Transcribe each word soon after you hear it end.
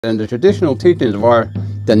In the traditional teachings of our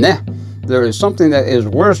Dene, there is something that is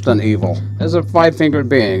worse than evil. As a five-fingered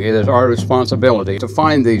being, it is our responsibility to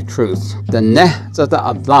find the truth.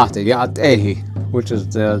 Which is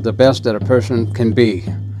the best that a person can be,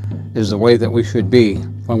 is the way that we should be.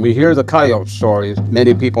 When we hear the coyote stories,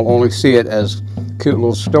 many people only see it as cute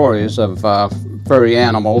little stories of furry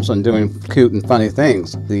animals and doing cute and funny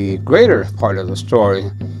things. The greater part of the story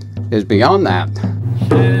is beyond that.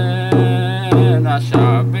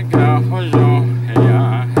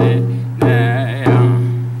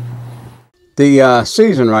 The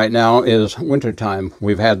season right now is wintertime.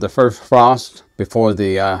 We've had the first frost before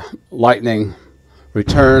the lightning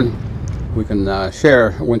return. We can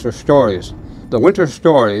share winter stories. The winter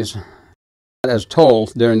stories, as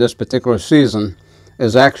told during this particular season,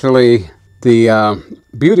 is actually the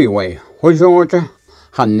beauty way.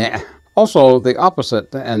 Also, the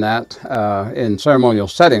opposite in that, in ceremonial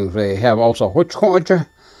settings, they have also which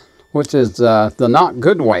is the not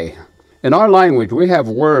good way. In our language, we have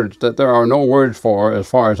words that there are no words for, as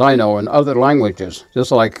far as I know, in other languages.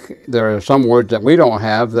 Just like there are some words that we don't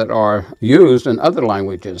have that are used in other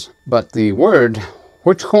languages. But the word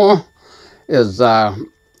is,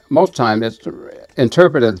 most times, it's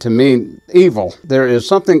interpreted to mean evil. There is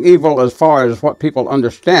something evil as far as what people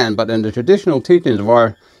understand, but in the traditional teachings of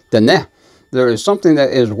our Dene, there is something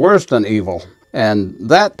that is worse than evil. And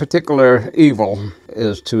that particular evil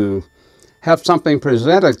is to have something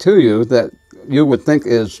presented to you that you would think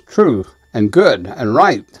is true and good and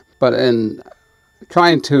right. But in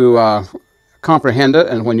trying to comprehend it,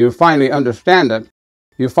 and when you finally understand it,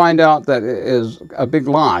 you find out that it is a big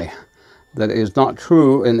lie, that it is not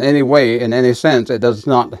true in any way, in any sense. It does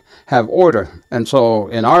not have order. And so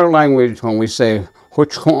in our language, when we say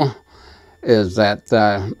huchon, is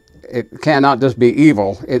that it cannot just be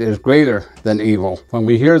evil, it is greater than evil. When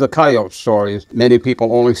we hear the coyote stories, many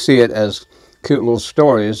people only see it as cute little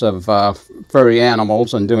stories of furry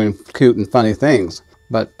animals and doing cute and funny things.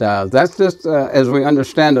 But that's just as we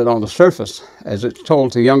understand it on the surface, as it's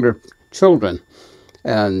told to younger children.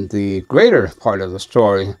 And the greater part of the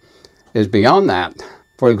story is beyond that.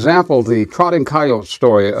 For example, the trotting coyote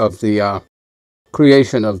story of the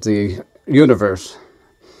creation of the universe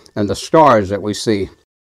and the stars that we see.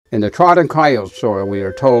 In the trotting coyote story, we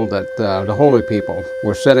are told that the holy people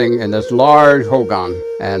were sitting in this large hogan,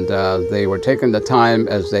 and they were taking the time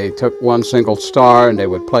as they took one single star and they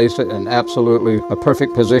would place it in absolutely a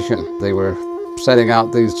perfect position. They were setting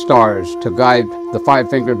out these stars to guide the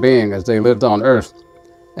five-fingered being as they lived on earth,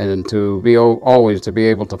 and to be always to be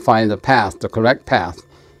able to find the path, the correct path.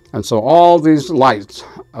 And so all these lights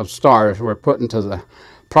of stars were put into the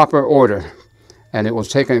proper order, and it was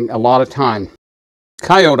taking a lot of time.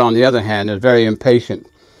 Coyote, on the other hand, is very impatient,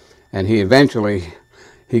 and he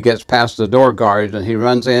gets past the door guards, and he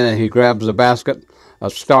runs in and he grabs the basket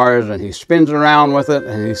of stars and he spins around with it,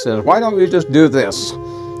 and he says, "Why don't you just do this?"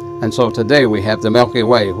 And so today we have the Milky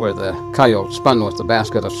Way, where the coyote spun with the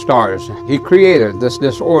basket of stars. He created this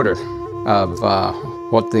disorder of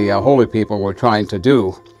what the holy people were trying to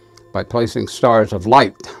do by placing stars of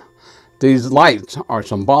light. These lights are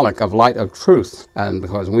symbolic of light of truth, and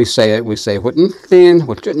because we say it, we say and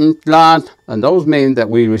those mean that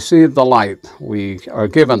we receive the light. We are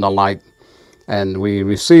given the light, and we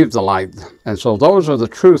receive the light. And so those are the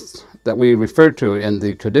truths that we refer to in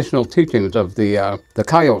the traditional teachings of the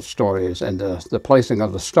coyote stories, and the placing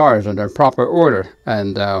of the stars in their proper order,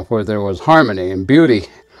 and where there was harmony and beauty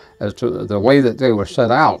as to the way that they were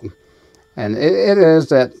set out. And it is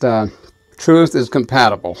that truth is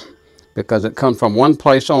compatible, because it comes from one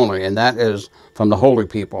place only, and that is from the holy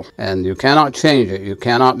people. And you cannot change it. You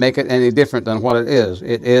cannot make it any different than what it is.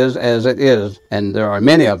 It is as it is, and there are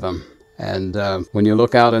many of them. And when you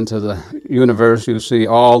look out into the universe, you see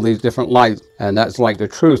all these different lights, and that's like the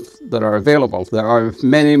truths that are available. There are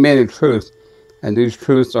many, many truths, and these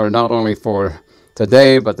truths are not only for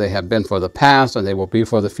today, but they have been for the past, and they will be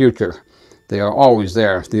for the future. They are always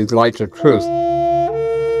there, these lights of truth.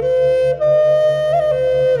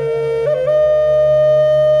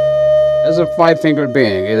 As a five-fingered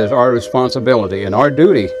being, it is our responsibility and our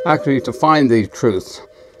duty actually to find these truths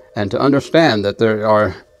and to understand that there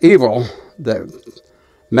are evil that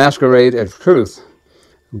masquerade as truth,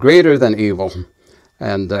 greater than evil,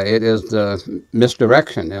 and it is the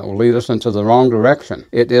misdirection. It will lead us into the wrong direction.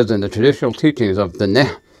 It is in the traditional teachings of the Ne.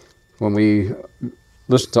 When we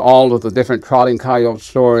listen to all of the different trotting coyote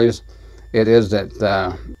stories, it is that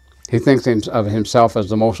he thinks of himself as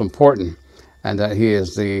the most important, and that he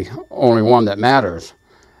is the only one that matters.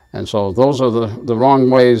 And so those are the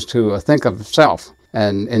wrong ways to think of self.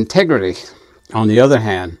 And integrity, on the other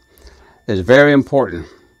hand, is very important.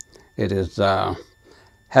 It is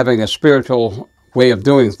having a spiritual way of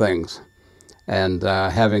doing things, and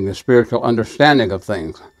having a spiritual understanding of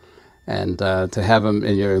things, and to have them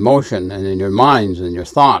in your emotion and in your minds and your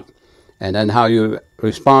thought, and then how you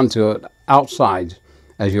respond to it outside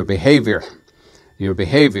as your behavior. Your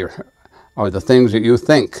behavior are the things that you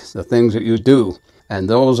think, the things that you do, and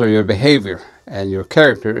those are your behavior, and your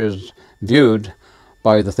character is viewed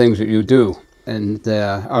by the things that you do. In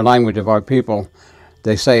our language of our people,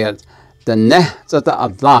 they say it,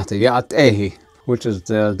 which is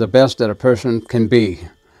the best that a person can be,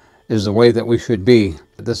 is the way that we should be.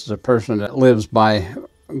 This is a person that lives by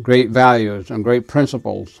great values and great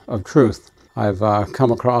principles of truth. I've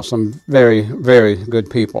come across some very, very good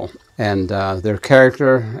people, and their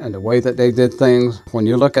character and the way that they did things. When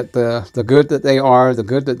you look at the good that they are, the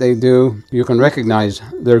good that they do, you can recognize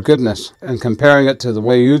their goodness. And comparing it to the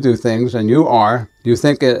way you do things and you are, you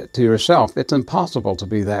think it to yourself, it's impossible to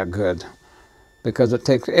be that good. Because it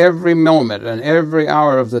takes every moment and every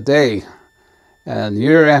hour of the day and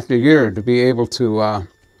year after year to be able to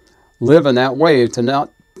live in that way, to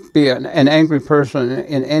not be an angry person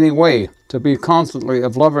in any way, to be constantly a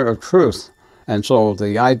lover of truth. And so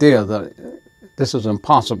the idea that this is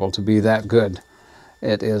impossible to be that good,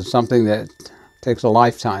 it is something that takes a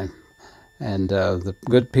lifetime. And the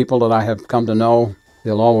good people that I have come to know,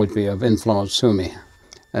 they'll always be of influence to me.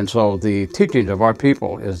 And so the teachings of our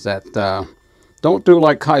people is that don't do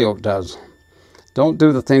like Coyote does. Don't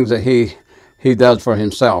do the things that he does for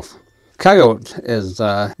himself. Coyote is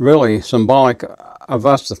really symbolic of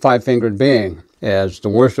us, the five-fingered being, as the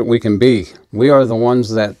worst that we can be. We are the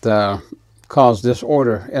ones that cause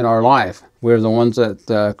disorder in our life. We're the ones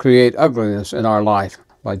that create ugliness in our life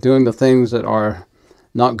by doing the things that are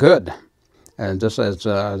not good. And just as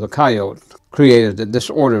the coyote created the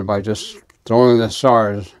disorder by just throwing the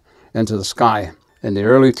stars into the sky. In the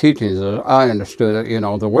early teachings, as I understood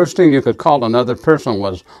it, the worst thing you could call another person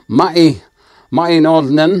was Mai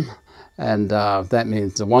Noznen, and that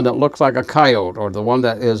means the one that looks like a coyote, or the one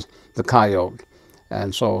that is the coyote.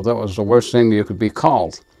 And so that was the worst thing you could be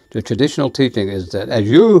called. The traditional teaching is that as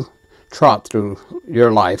you trot through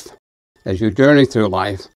your life, as you journey through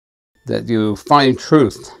life, that you find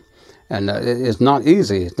truth. And it is not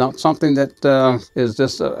easy. It's not something that is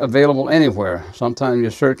just available anywhere. Sometimes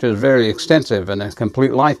your search is very extensive and a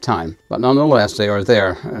complete lifetime. But nonetheless, they are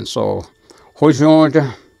there. And so,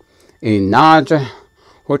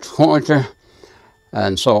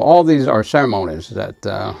 and so all these are ceremonies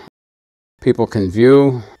that people can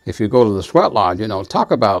view. If you go to the sweat lodge,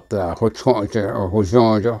 talk about or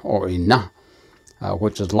Ina,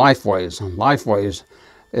 which is life ways. Life ways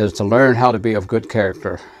is to learn how to be of good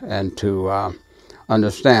character and to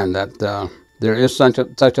understand that there is such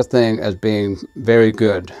a thing as being very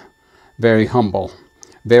good, very humble,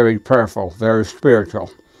 very prayerful, very spiritual.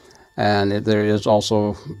 And there is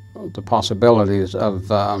also the possibilities of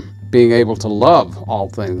being able to love all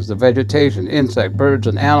things, the vegetation, insect, birds,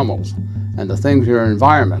 and animals, and the things in your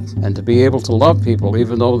environment, and to be able to love people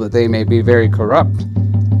even though that they may be very corrupt.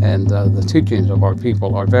 And the teachings of our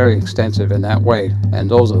people are very extensive in that way, and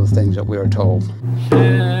those are the things that we are told.